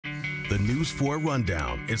The News 4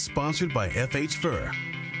 Rundown is sponsored by FH Fur.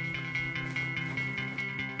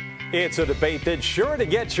 It's a debate that's sure to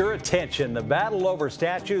get your attention. The battle over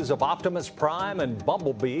statues of Optimus Prime and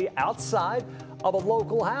Bumblebee outside of a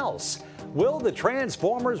local house. Will the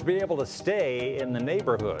Transformers be able to stay in the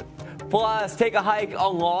neighborhood? Plus, take a hike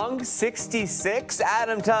along 66.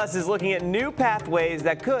 Adam Tuss is looking at new pathways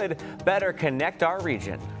that could better connect our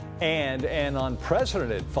region. And an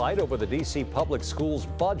unprecedented fight over the D.C. public schools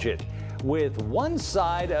budget, with one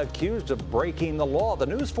side accused of breaking the law. The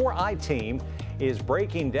News 4 I-Team is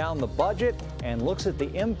breaking down the budget and looks at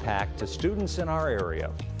the impact to students in our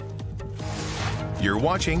area. You're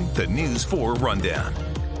watching the News 4 Rundown.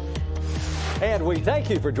 And we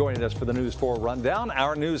thank you for joining us for the News 4 Rundown,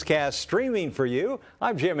 our newscast streaming for you.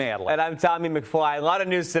 I'm Jim Adler. And I'm Tommy McFly. A lot of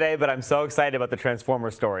news today, but I'm so excited about the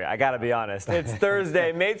Transformers story. I got to be honest. It's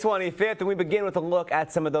Thursday, May 25th, and we begin with a look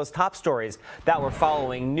at some of those top stories that we're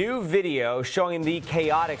following. New video showing the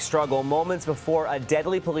chaotic struggle moments before a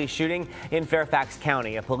deadly police shooting in Fairfax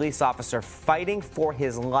County. A police officer fighting for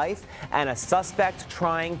his life and a suspect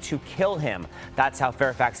trying to kill him. That's how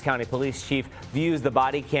Fairfax County Police Chief views the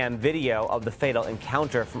body cam video of the fatal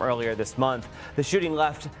encounter from earlier this month. The shooting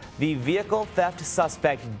left the vehicle theft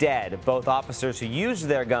suspect dead. Both officers who used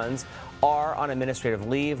their guns are on administrative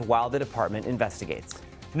leave while the department investigates.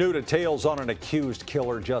 New details on an accused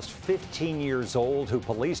killer just 15 years old who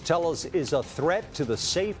police tell us is a threat to the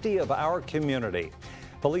safety of our community.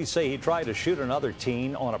 Police say he tried to shoot another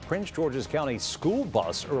teen on a Prince George's County school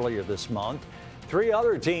bus earlier this month. 3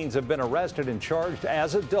 other teens have been arrested and charged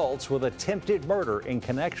as adults with attempted murder in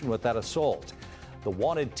connection with that assault. The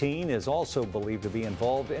wanted teen is also believed to be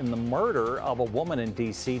involved in the murder of a woman in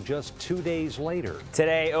D.C. just 2 days later.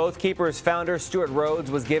 Today, Oath Keepers founder Stuart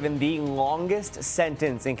Rhodes was given the longest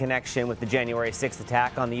sentence in connection with the January 6th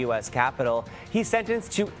attack on the U.S. Capitol. He's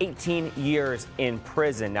sentenced to 18 years in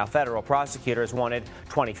prison. Now, federal prosecutors wanted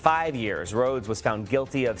 25 years. Rhodes was found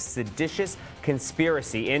guilty of seditious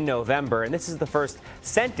conspiracy in November, and this is the first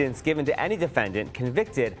sentence given to any defendant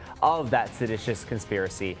convicted of that seditious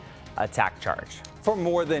conspiracy attack charge. For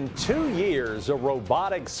more than 2 years, a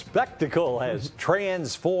robotic spectacle has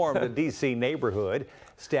transformed a D.C. neighborhood.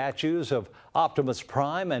 Statues of Optimus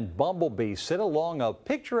Prime and Bumblebee sit along a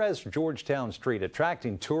picturesque Georgetown street,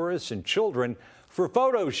 attracting tourists and children for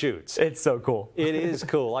photo shoots. It's so cool. It is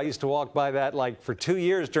cool. I used to walk by that for 2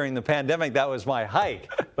 years during the pandemic. That was my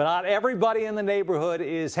hike. But not everybody in the neighborhood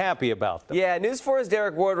is happy about them. Yeah, News 4's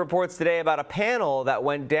Derek Ward reports today about a panel that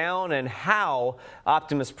went down and how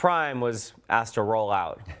Optimus Prime was asked to roll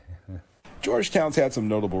out. Georgetown's had some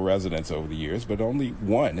notable residents over the years, but only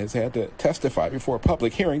one has had to testify before a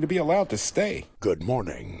public hearing to be allowed to stay. Good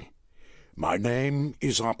morning. My name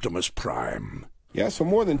is Optimus Prime. Yes, for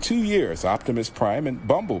more than 2 years, Optimus Prime and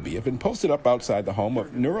Bumblebee have been posted up outside the home of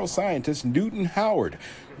neuroscientist Newton Howard.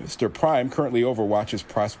 Mr. Prime currently overwatches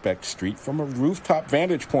Prospect Street from a rooftop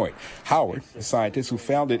vantage point. Howard, the scientist who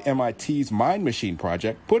founded MIT's Mind Machine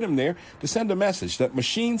project, put him there to send a message that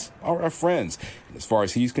machines are our friends. And as far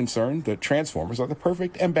as he's concerned, the Transformers are the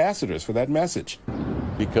perfect ambassadors for that message.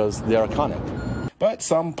 Because they're iconic. But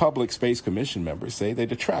some Public Space Commission members say they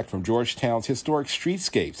detract from Georgetown's historic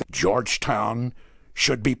streetscapes. Georgetown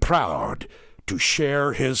should be proud to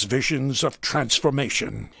share his visions of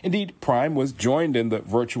transformation. Indeed, Prime was joined in the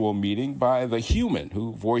virtual meeting by the human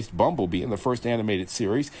who voiced Bumblebee in the first animated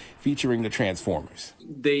series featuring the Transformers.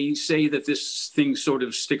 They say that this thing sort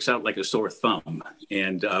of sticks out like a sore thumb.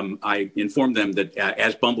 And I informed them that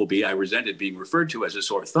as Bumblebee, I resented being referred to as a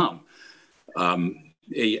sore thumb.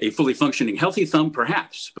 A fully functioning, healthy thumb,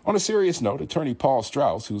 perhaps. On a serious note, attorney Paul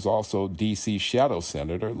Strauss, who's also D.C. shadow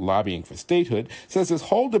senator lobbying for statehood, says this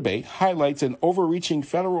whole debate highlights an overreaching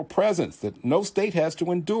federal presence that no state has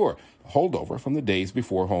to endure, a holdover from the days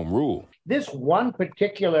before home rule. This one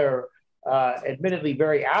particular, admittedly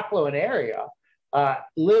very affluent area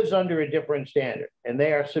lives under a different standard, and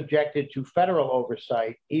they are subjected to federal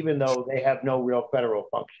oversight, even though they have no real federal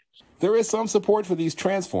functions. There is some support for these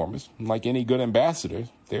Transformers. Like any good ambassador,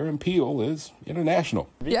 their appeal is international.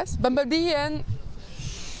 Yes, Bumblebee and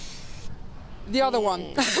the other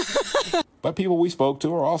one. But people we spoke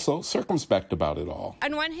to are also circumspect about it all.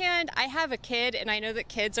 On one hand, I have a kid, and I know that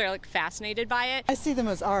kids are fascinated by it. I see them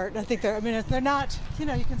as art. I think they're not, you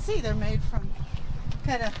can see they're made from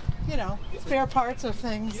kind of, spare parts of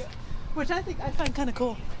things, which I find kind of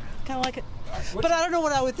cool. Kind of like it. But I don't know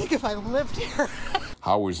what I would think if I lived here.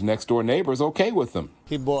 Howard's next door neighbor is okay with them.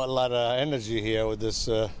 He brought a lot of energy here with this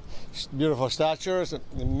beautiful statues. It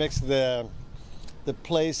makes the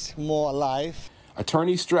place more alive.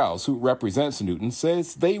 Attorney Strauss, who represents Newton,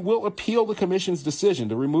 says they will appeal the commission's decision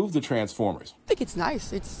to remove the Transformers. I think it's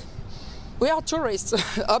nice. We are tourists,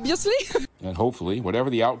 obviously. And hopefully, whatever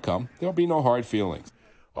the outcome, there'll be no hard feelings.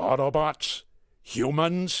 Autobots,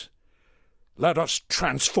 humans, let us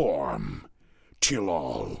transform till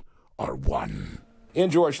all are one. In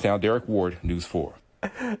Georgetown, Derek Ward, News 4.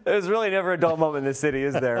 There's really never a dull moment in the city,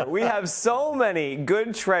 is there? We have so many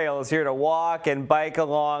good trails here to walk and bike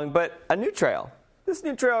along, but a new trail. This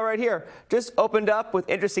new trail right here just opened up with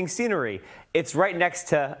interesting scenery. It's right next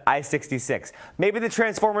to I-66. Maybe the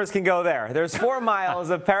Transformers can go there. There's 4 miles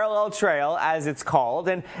of parallel trail, as it's called,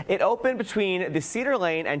 and it opened between the Cedar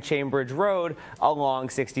Lane and Cambridge Road along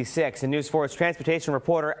 66. And News 4's transportation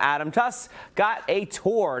reporter Adam Tuss got a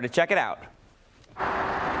tour to check it out.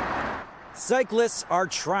 Cyclists are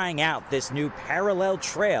trying out this new parallel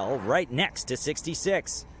trail right next to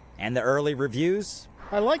 66. And the early reviews?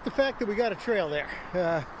 I like the fact that we got a trail there.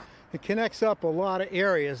 It connects up a lot of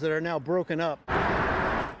areas that are now broken up.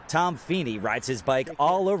 Tom Feeney rides his bike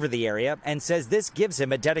all over the area and says this gives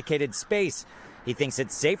him a dedicated space. He thinks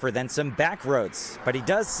it's safer than some back roads, but he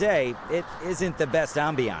does say it isn't the best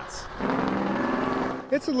ambiance.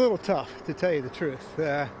 It's a little tough, to tell you the truth.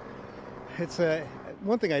 It's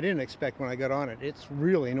one thing I didn't expect when I got on it. It's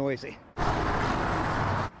really noisy.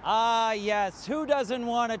 Ah, yes. Who doesn't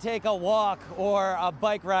want to take a walk or a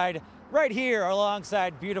bike ride right here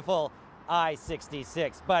alongside beautiful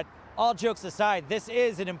I-66? But all jokes aside, this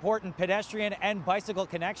is an important pedestrian and bicycle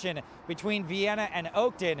connection between Vienna and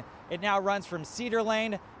Oakton. It now runs from Cedar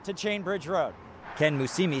Lane to Chainbridge Road. Ken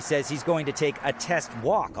Musimi says he's going to take a test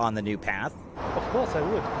walk on the new path. Of course I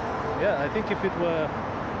would. Yeah, I think if it were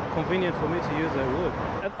convenient for me to use, I would.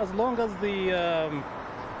 As long as the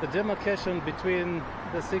demarcation between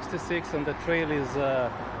the 66 and the trail is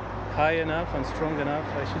high enough and strong enough,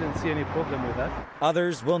 I shouldn't see any problem with that.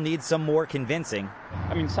 Others will need some more convincing.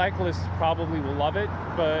 I mean, cyclists probably will love it,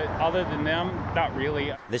 but other than them, not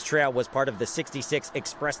really. This trail was part of the 66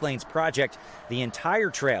 Express Lanes project. The entire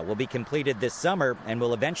trail will be completed this summer and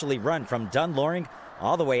will eventually run from Dunloring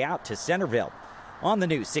all the way out to Centerville. On the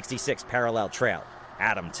new 66 parallel trail,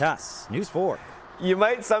 Adam Tuss, News 4. You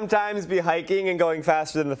might sometimes be hiking and going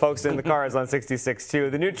faster than the folks in the cars on 66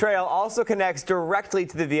 too. The new trail also connects directly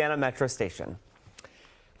to the Vienna Metro station.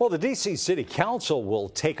 Well, the D.C. City Council will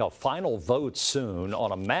take a final vote soon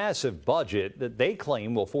on a massive budget that they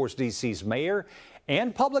claim will force D.C.'s mayor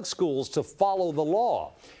and public schools to follow the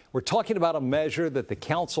law. We're talking about a measure that the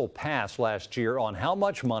council passed last year on how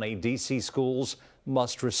much money D.C. schools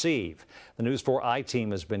must receive. The News4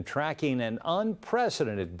 I-Team has been tracking an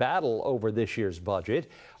unprecedented battle over this year's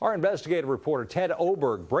budget. Our investigative reporter Ted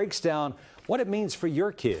Oberg breaks down what it means for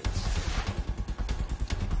your kids.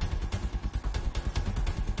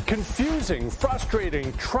 Confusing,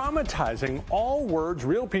 frustrating, traumatizing, all words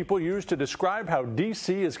real people use to describe how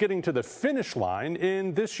D.C. is getting to the finish line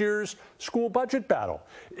in this year's school budget battle.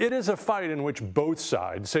 It is a fight in which both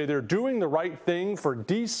sides say they're doing the right thing for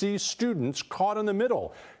D.C. students caught in the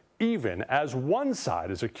middle, even as one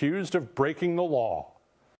side is accused of breaking the law.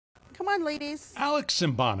 Come on, ladies. Alex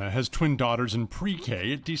Simbana has twin daughters in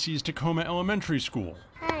pre-K at DC's Tacoma Elementary School.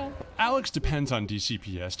 Hi. Alex depends on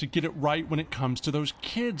DCPS to get it right when it comes to those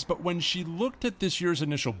kids, but when she looked at this year's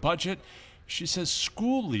initial budget, she says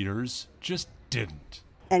school leaders just didn't.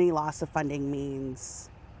 Any loss of funding means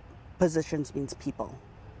positions, means people.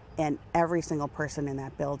 And every single person in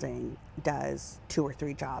that building does 2 or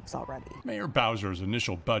 3 jobs already. Mayor Bowser's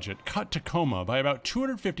initial budget cut Tacoma by about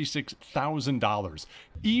 $256,000,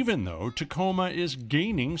 even though Tacoma is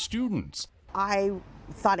gaining students. I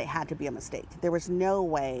thought it had to be a mistake. There was no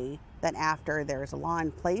way that after there's a law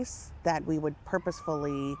in place that we would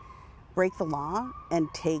purposefully break the law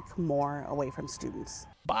and take more away from students.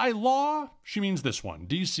 By law, she means this one,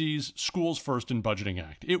 DC's Schools First in Budgeting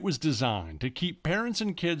Act. It was designed to keep parents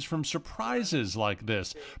and kids from surprises like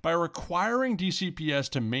this by requiring DCPS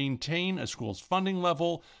to maintain a school's funding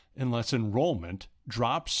level unless enrollment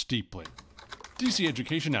drops steeply. DC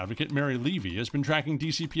education advocate Mary Levy has been tracking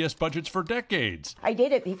DCPS budgets for decades. I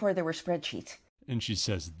did it before there were spreadsheets. And she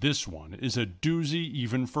says this one is a doozy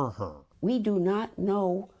even for her. We do not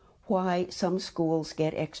know why some schools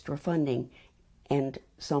get extra funding and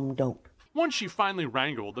some don't. Once she finally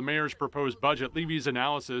wrangled the mayor's proposed budget, Levy's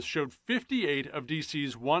analysis showed 58 of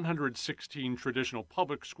DC's 116 traditional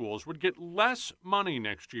public schools would get less money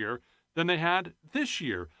next year than they had this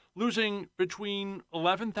year, losing between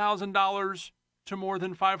 $11,000 to more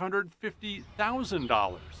than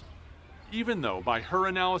 $550,000. Even though, by her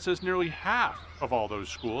analysis, nearly half of all those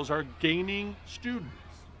schools are gaining students.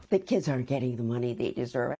 that kids aren't getting the money they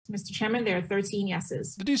deserve. Mr. Chairman, there are 13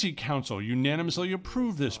 yeses. The D.C. Council unanimously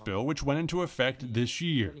approved this bill, which went into effect this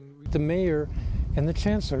year. The mayor and the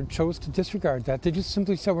chancellor chose to disregard that. They just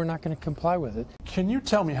simply said we're not going to comply with it. Can you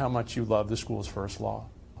tell me how much you love the Schools First law?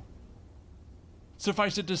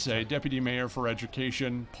 Suffice it to say, Deputy Mayor for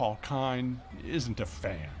Education Paul Kine isn't a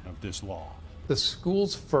fan of this law. The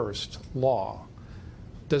Schools First law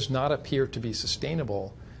does not appear to be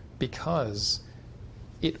sustainable because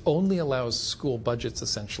it only allows school budgets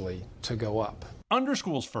essentially to go up. Under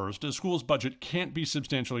Schools First, a school's budget can't be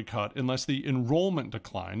substantially cut unless the enrollment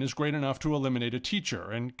decline is great enough to eliminate a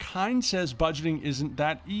teacher, and Kine says budgeting isn't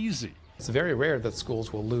that easy. It's very rare that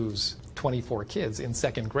schools will lose 24 kids in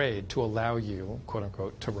second grade to allow you, quote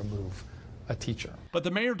unquote, to remove a teacher. But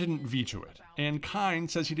the mayor didn't veto it, and Kine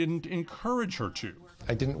says he didn't encourage her to.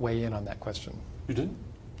 I didn't weigh in on that question. You didn't?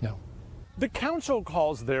 No. The council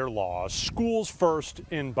calls their law Schools First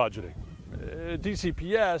in budgeting.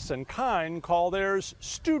 DCPS and Kine call theirs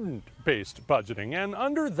student-based budgeting, and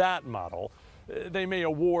under that model, they may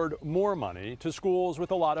award more money to schools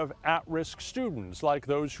with a lot of at-risk students, like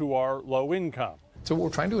those who are low income. So what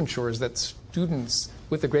we're trying to ensure is that students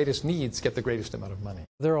with the greatest needs get the greatest amount of money.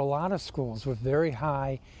 There are a lot of schools with very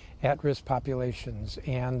high at-risk populations,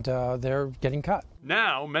 and they're getting cut.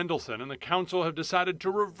 Now, Mendelson and the council have decided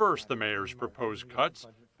to reverse the mayor's proposed cuts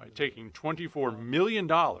by taking $24 million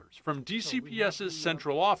from DCPS's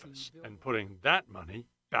central office and putting that money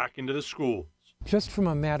back into the schools. Just from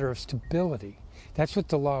a matter of stability, that's what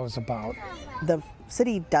the law is about. The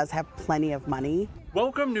city does have plenty of money.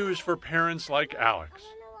 Welcome news for parents like Alex,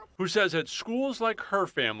 who says at schools like her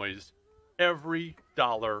family's, every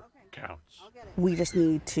dollar counts. We just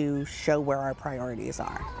need to show where our priorities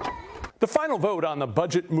are. The final vote on the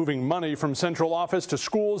budget moving money from central office to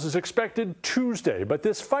schools is expected Tuesday, but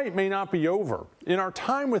this fight may not be over. In our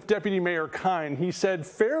time with Deputy Mayor Kine, he said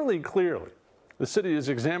fairly clearly the city is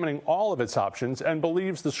examining all of its options and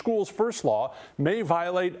believes the Schools First law may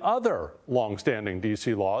violate other longstanding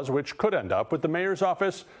D.C. laws, which could end up with the mayor's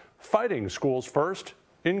office fighting Schools First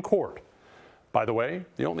in court. By the way,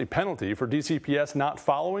 the only penalty for DCPS not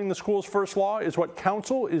following the Schools First law is what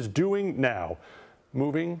council is doing now,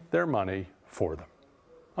 moving their money for them.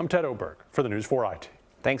 I'm Ted Oberg for the News4 I-Team.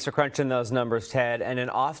 Thanks for crunching those numbers, Ted. And an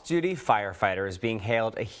off-duty firefighter is being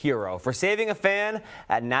hailed a hero for saving a fan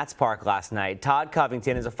at Nats Park last night. Todd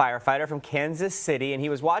Covington is a firefighter from Kansas City, and he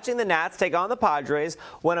was watching the Nats take on the Padres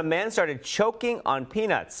when a man started choking on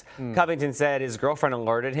peanuts. Covington said his girlfriend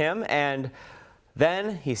alerted him, and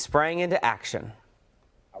then he sprang into action.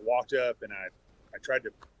 I walked up and I tried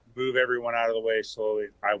to move everyone out of the way slowly.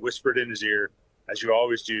 I whispered in his ear, as you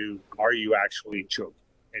always do, "Are you actually choking?"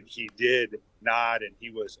 And he did nod, and he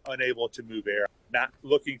was unable to move air, not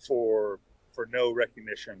looking for no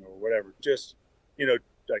recognition or whatever, just,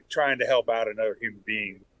 like trying to help out another human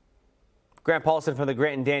being. Grant Paulson from the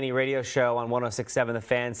Grant and Danny radio show on 106.7 The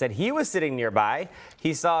Fan said he was sitting nearby.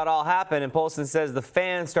 He saw it all happen, and Paulson says the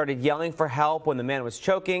fan started yelling for help when the man was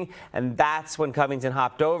choking, and that's when Covington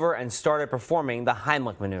hopped over and started performing the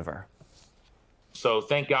Heimlich maneuver. So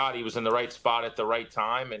thank God he was in the right spot at the right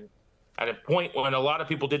time, and at a point when a lot of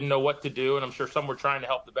people didn't know what to do, and I'm sure some were trying to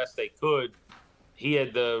help the best they could, he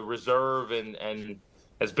had the reserve and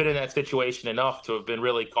has been in that situation enough to have been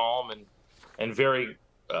really calm and very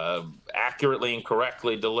accurately and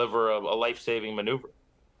correctly deliver a life-saving maneuver.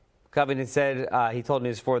 Covington said he told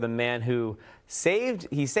News4 the man who saved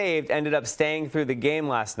ended up staying through the game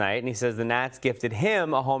last night, and he says the Nats gifted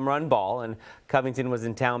him a home run ball, and Covington was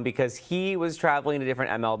in town because he was traveling to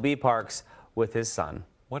different MLB parks with his son.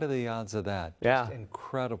 What are the odds of that? Yeah. Just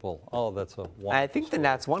incredible. Oh, that's a wonderful I think the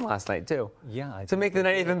Nats won last night, too. Yeah. To make the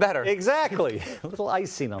night even better. Exactly. A little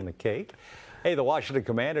icing on the cake. Hey, the Washington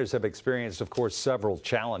Commanders have experienced, of course, several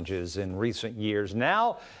challenges in recent years.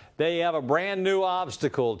 Now they have a brand new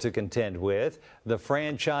obstacle to contend with. The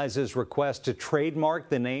franchise's request to trademark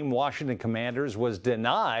the name Washington Commanders was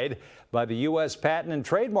denied by the U.S. Patent and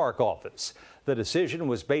Trademark Office. The decision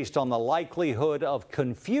was based on the likelihood of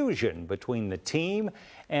confusion between the team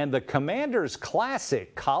and the Commanders'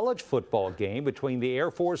 classic college football game between the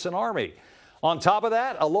Air Force and Army. On top of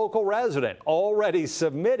that, a local resident already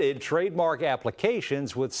submitted trademark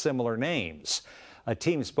applications with similar names. A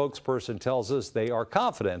team spokesperson tells us they are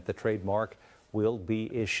confident the trademark will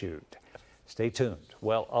be issued. Stay tuned.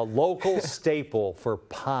 Well, a local staple for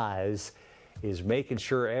pies is making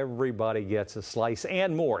sure everybody gets a slice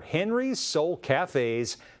and more. Henry's Soul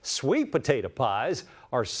Cafe's sweet potato pies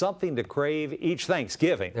are something to crave each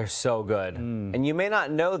Thanksgiving. They're so good. And you may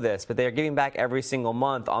not know this, but they are giving back every single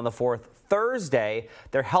month on the fourth Thursday,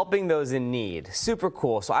 they're helping those in need. Super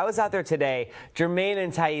cool. So I was out there today, Jermaine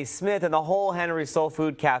and Thais Smith and the whole Henry Soul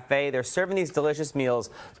Food Cafe. They're serving these delicious meals,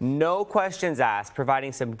 no questions asked,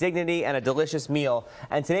 providing some dignity and a delicious meal.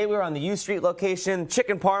 And today we were on the U Street location.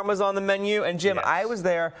 Chicken parm was on the menu. And Jim, I was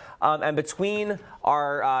there, and between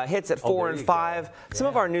our hits at 4 and 5, some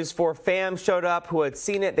of our News 4 fams showed up who had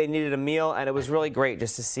seen it. They needed a meal, and it was really great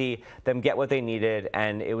just to see them get what they needed.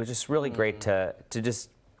 And it was just really great to just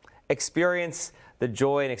experience the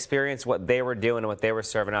joy and experience what they were doing and what they were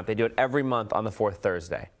serving up. They do it every month on the fourth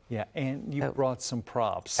Thursday. Yeah, and you brought some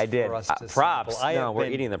props. I did. For us to props? sample. No, we're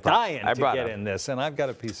eating the props. Dying I brought to get them in this, and I've got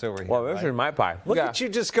a piece over here. Well, this is my pie. Look at you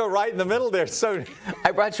just go right in the middle there. So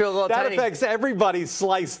I brought you a little that tiny. affects everybody's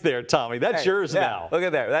slice there, Tommy. That's yours now. Look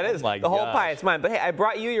at there. That is my the whole gosh. pie. It's mine. But hey, I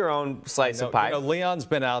brought you your own slice of pie. You know, Leon's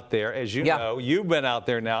been out there, as you know. You've been out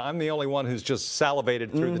there now. I'm the only one who's just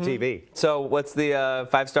salivated through the TV. So what's the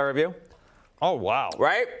 5-star review? Oh, wow.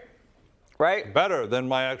 Right? Right? Better than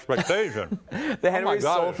my expectation. The Henry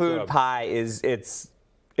Soul Food pie it's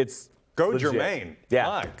Go legit. Jermaine. Yeah.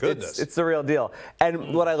 My goodness. It's the real deal.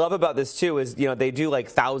 And what I love about this too is, you know, they do like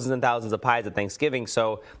thousands and thousands of pies at Thanksgiving,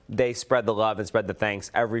 so they spread the love and spread the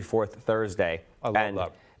thanks every fourth Thursday. I love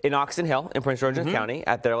that. In Oxon Hill, in Prince George's County,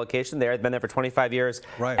 at their location there. They've been there for 25 years.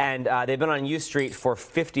 Right. And they've been on U Street for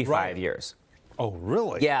 55 years. Oh,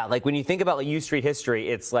 really? Yeah, like when you think about like U Street history,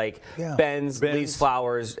 it's like Ben's, Lee's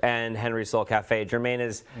Flowers, and Henry Soul Cafe. Jermaine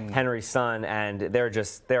is Henry's son, and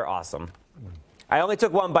they're awesome. I only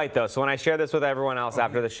took one bite, though, so when I share this with everyone else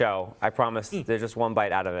after the show, I promise there's just one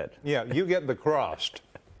bite out of it. Yeah, you get the crust.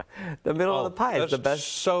 The middle of the pie is the best.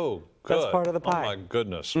 So good. Best part of the pie. Oh, my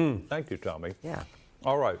goodness. Thank you, Tommy. Yeah.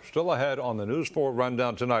 All right, still ahead on the News 4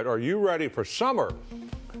 Rundown tonight. Are you ready for summer?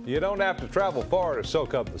 You don't have to travel far to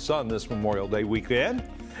soak up the sun this Memorial Day weekend.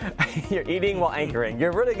 You're eating while anchoring.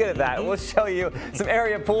 You're really good at that. We'll show you some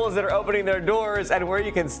area pools that are opening their doors and where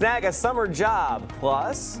you can snag a summer job.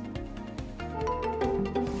 Plus,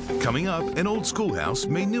 coming up, an old schoolhouse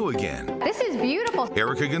made new again. This is beautiful.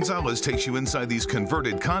 Erica Gonzalez takes you inside these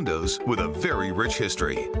converted condos with a very rich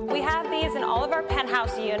history. We have these in all of our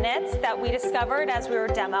penthouse units that we discovered as we were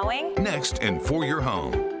demoing. Next, and For Your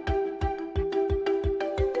Home.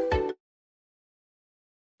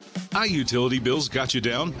 Utility bills got you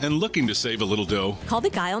down and looking to save a little dough? Call the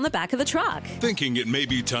guy on the back of the truck. Thinking it may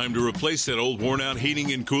be time to replace that old worn-out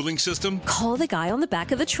heating and cooling system? Call the guy on the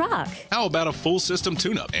back of the truck. How about a full system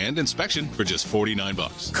tune-up and inspection for just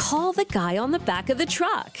 $49? Call the guy on the back of the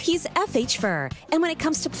truck. He's FH Fur, and when it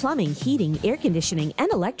comes to plumbing, heating, air conditioning,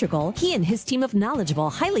 and electrical, he and his team of knowledgeable,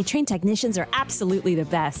 highly trained technicians are absolutely the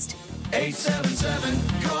best.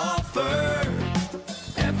 877-CALL-FUR,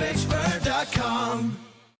 FHFur.com.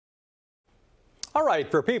 All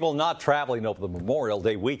right, for people not traveling over the Memorial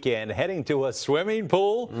Day weekend, heading to a swimming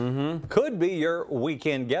pool could be your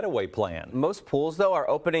weekend getaway plan. Most pools, though, are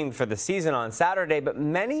opening for the season on Saturday, but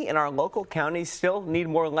many in our local counties still need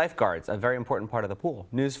more lifeguards, a very important part of the pool.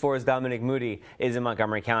 News 4's Dominic Moody is in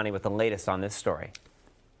Montgomery County with the latest on this story.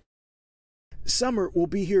 Summer will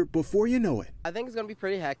be here before you know it. I think it's going to be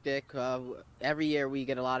pretty hectic. Every year we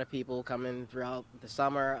get a lot of people coming throughout the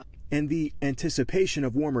summer. And the anticipation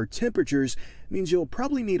of warmer temperatures means you'll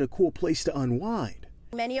probably need a cool place to unwind.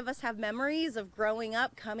 Many of us have memories of growing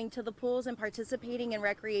up, coming to the pools and participating in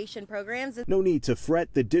recreation programs. No need to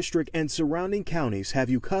fret, the district and surrounding counties have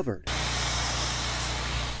you covered.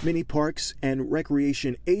 Many parks and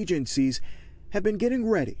recreation agencies have been getting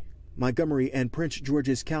ready. Montgomery and Prince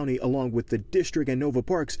George's County, along with the district and Nova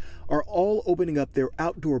Parks, are all opening up their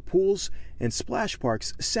outdoor pools and splash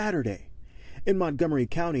parks Saturday. In Montgomery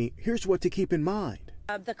County, here's what to keep in mind.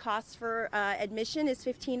 The cost for admission is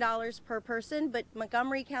 $15 per person, but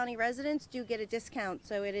Montgomery County residents do get a discount.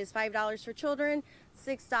 So it is $5 for children,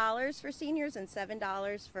 $6 for seniors, and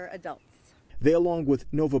 $7 for adults. They, along with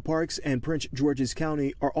Nova Parks and Prince George's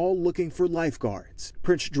County, are all looking for lifeguards.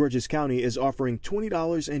 Prince George's County is offering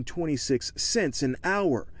 $20.26 an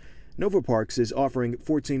hour. Nova Parks is offering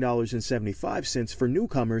 $14.75 for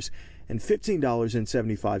newcomers and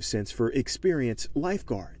 $15.75 for experienced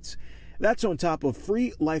lifeguards. That's on top of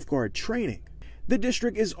free lifeguard training. The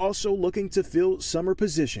district is also looking to fill summer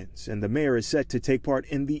positions, and the mayor is set to take part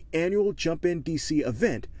in the annual Jump In DC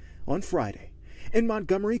event on Friday. In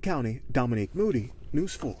Montgomery County, Dominique Moody,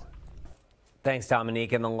 News 4. Thanks,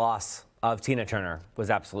 Dominique. And the loss of Tina Turner was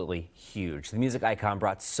absolutely huge. The music icon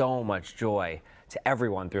brought so much joy to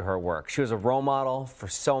everyone through her work. She was a role model for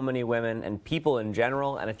so many women and people in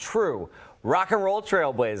general, and a true rock and roll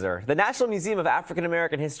trailblazer. The National Museum of African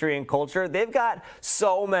American History and Culture, they've got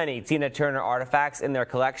so many Tina Turner artifacts in their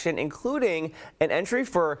collection, including an entry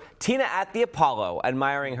for Tina at the Apollo,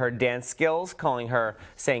 admiring her dance skills,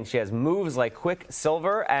 saying she has moves like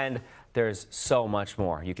Quicksilver, and there's so much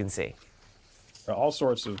more you can see. There are all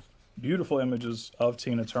sorts of beautiful images of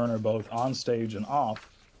Tina Turner, both on stage and off,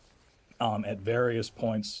 at various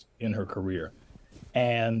points in her career.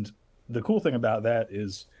 And the cool thing about that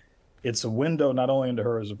is it's a window not only into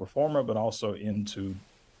her as a performer, but also into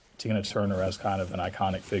Tina Turner as kind of an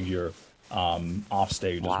iconic figure off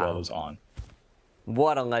stage as well as on.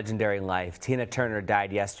 What a legendary life. Tina Turner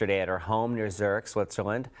died yesterday at her home near Zurich,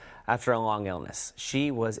 Switzerland, after a long illness.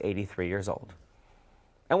 She was 83 years old.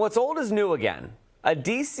 And what's old is new again. A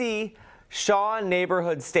D.C. Shaw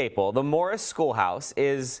neighborhood staple, the Morris Schoolhouse,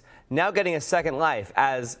 is now getting a second life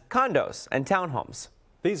as condos and townhomes.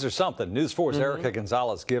 These are something. News 4's Erica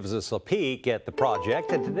Gonzalez gives us a peek at the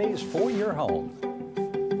project and today's For Your Home.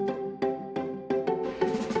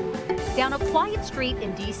 Down a quiet street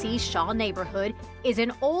in D.C.'s Shaw neighborhood is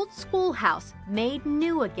an old schoolhouse made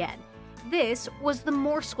new again. This was the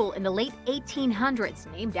Morse School in the late 1800s,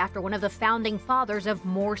 named after one of the founding fathers of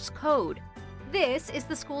Morse code. This is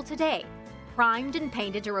the school today, primed and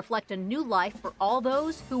painted to reflect a new life for all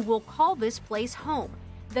those who will call this place home.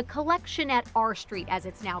 The collection at R Street, as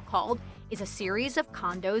it's now called, is a series of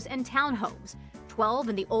condos and townhomes, 12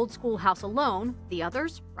 in the old schoolhouse alone, the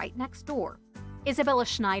others right next door. Isabella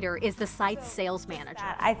Schneider is the site's sales manager.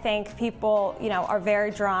 I think people, are very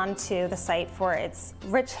drawn to the site for its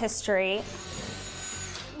rich history.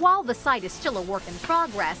 While the site is still a work in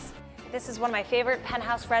progress, this is one of my favorite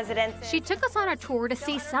penthouse residences. She took us on a tour to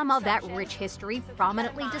see some of that rich history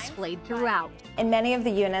prominently displayed throughout. In many of the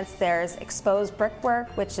units, there's exposed brickwork,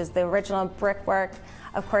 which is the original brickwork.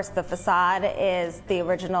 Of course, the facade is the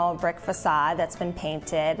original brick facade that's been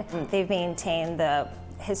painted. They've maintained the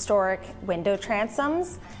historic window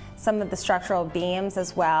transoms, some of the structural beams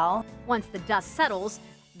as well. Once the dust settles,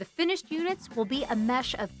 the finished units will be a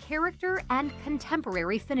mesh of character and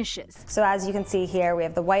contemporary finishes. So as you can see here, we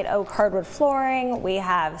have the white oak hardwood flooring, we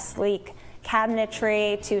have sleek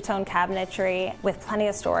cabinetry, two-tone cabinetry with plenty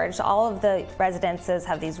of storage. All of the residences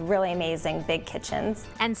have these really amazing big kitchens.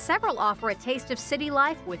 And several offer a taste of city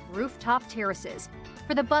life with rooftop terraces.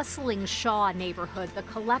 For the bustling Shaw neighborhood, the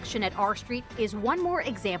collection at R Street is one more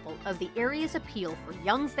example of the area's appeal for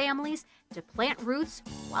young families to plant roots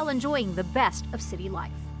while enjoying the best of city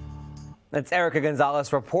life. That's Erica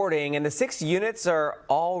Gonzalez reporting, and the 6 units are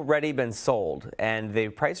already been sold, and the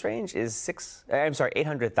price range is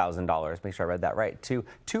 $800,000. Make sure I read that right, to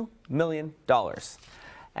 $2 million.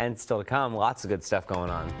 And still to come, lots of good stuff going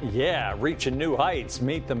on. Yeah, reaching new heights.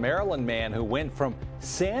 Meet the Maryland man who went from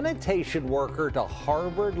sanitation worker to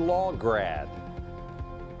Harvard law grad.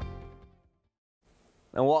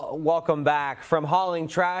 And welcome back. From hauling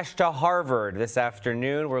trash to Harvard this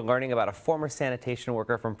afternoon, we're learning about a former sanitation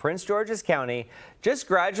worker from Prince George's County, just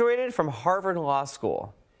graduated from Harvard Law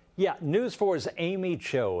School. Yeah, News 4's Amy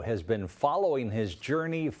Cho has been following his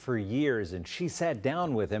journey for years, and she sat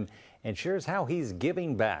down with him and shares how he's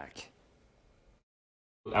giving back.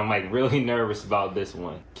 I'm really nervous about this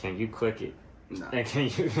one. Can you click it? No. And can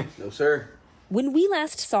you? No, sir. When we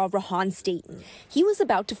last saw Rahan Staten, he was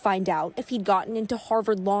about to find out if he'd gotten into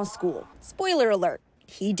Harvard Law School. Spoiler alert,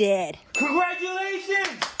 he did.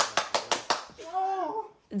 Congratulations!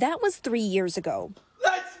 Oh. That was 3 years ago.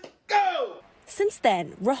 Let's go! Since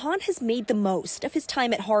then, Rahan has made the most of his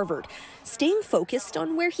time at Harvard, staying focused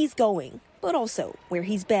on where he's going, but also where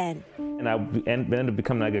he's been. And I ended up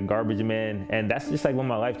becoming a garbage man, and that's just when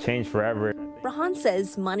my life changed forever. Rahan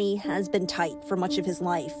says money has been tight for much of his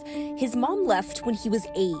life. His mom left when he was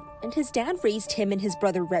 8, and his dad raised him and his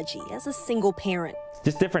brother Reggie as a single parent.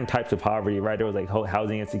 Just different types of poverty, right? There was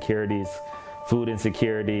housing insecurities, food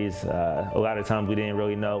insecurities. A lot of times we didn't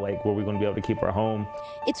really know where we're going to be able to keep our home.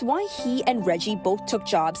 It's why he and Reggie both took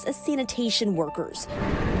jobs as sanitation workers.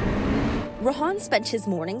 Rahan spent his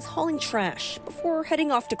mornings hauling trash before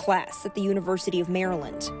heading off to class at the University of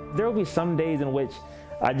Maryland. There will be some days in which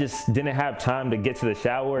I just didn't have time to get to the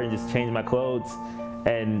shower and just change my clothes.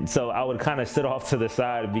 And so I would kind of sit off to the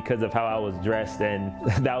side because of how I was dressed, and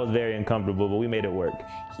that was very uncomfortable, but we made it work.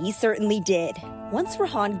 He certainly did. Once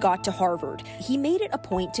Rahan got to Harvard, he made it a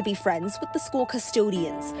point to be friends with the school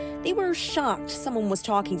custodians. They were shocked someone was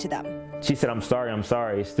talking to them. She said, I'm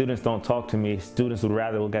sorry. Students don't talk to me. Students would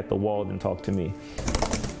rather look at the wall than talk to me.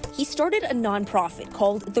 He started a nonprofit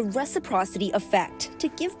called the Reciprocity Effect to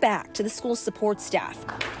give back to the school's support staff.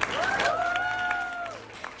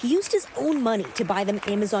 He used his own money to buy them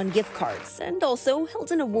Amazon gift cards and also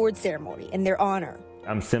held an award ceremony in their honor.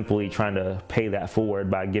 I'm simply trying to pay that forward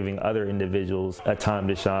by giving other individuals a time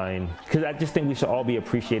to shine, because I just think we should all be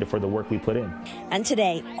appreciated for the work we put in. And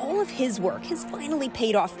today, all of his work has finally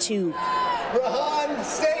paid off too. Rahan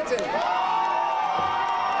Staten.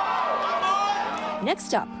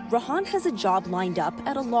 Next up, Rahan has a job lined up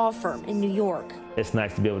at a law firm in New York. It's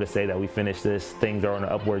nice to be able to say that we finished this. Things are on an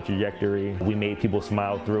upward trajectory. We made people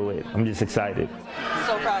smile through it. I'm just excited.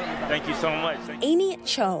 So proud of you. Thank you so much. Amy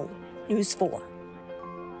Cho, News 4.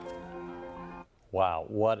 Wow,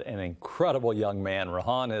 what an incredible young man.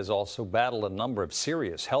 Rahan has also battled a number of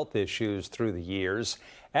serious health issues through the years.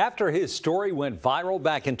 After his story went viral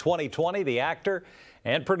back in 2020, the actor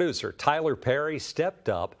and producer Tyler Perry stepped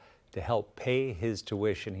up to help pay his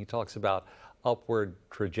tuition. He talks about upward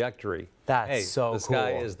trajectory. That's so cool. The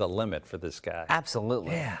sky is the limit for this guy.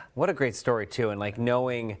 Absolutely. Yeah. What a great story, too. And like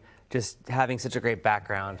knowing, just having such a great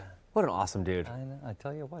background. What an awesome dude. I know, I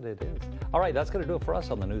tell you what, it is. All right, that's going to do it for us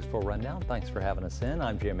on the News 4 Rundown. Thanks for having us in.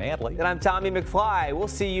 I'm Jim Adley. And I'm Tommy McFly. We'll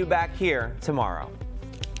see you back here tomorrow.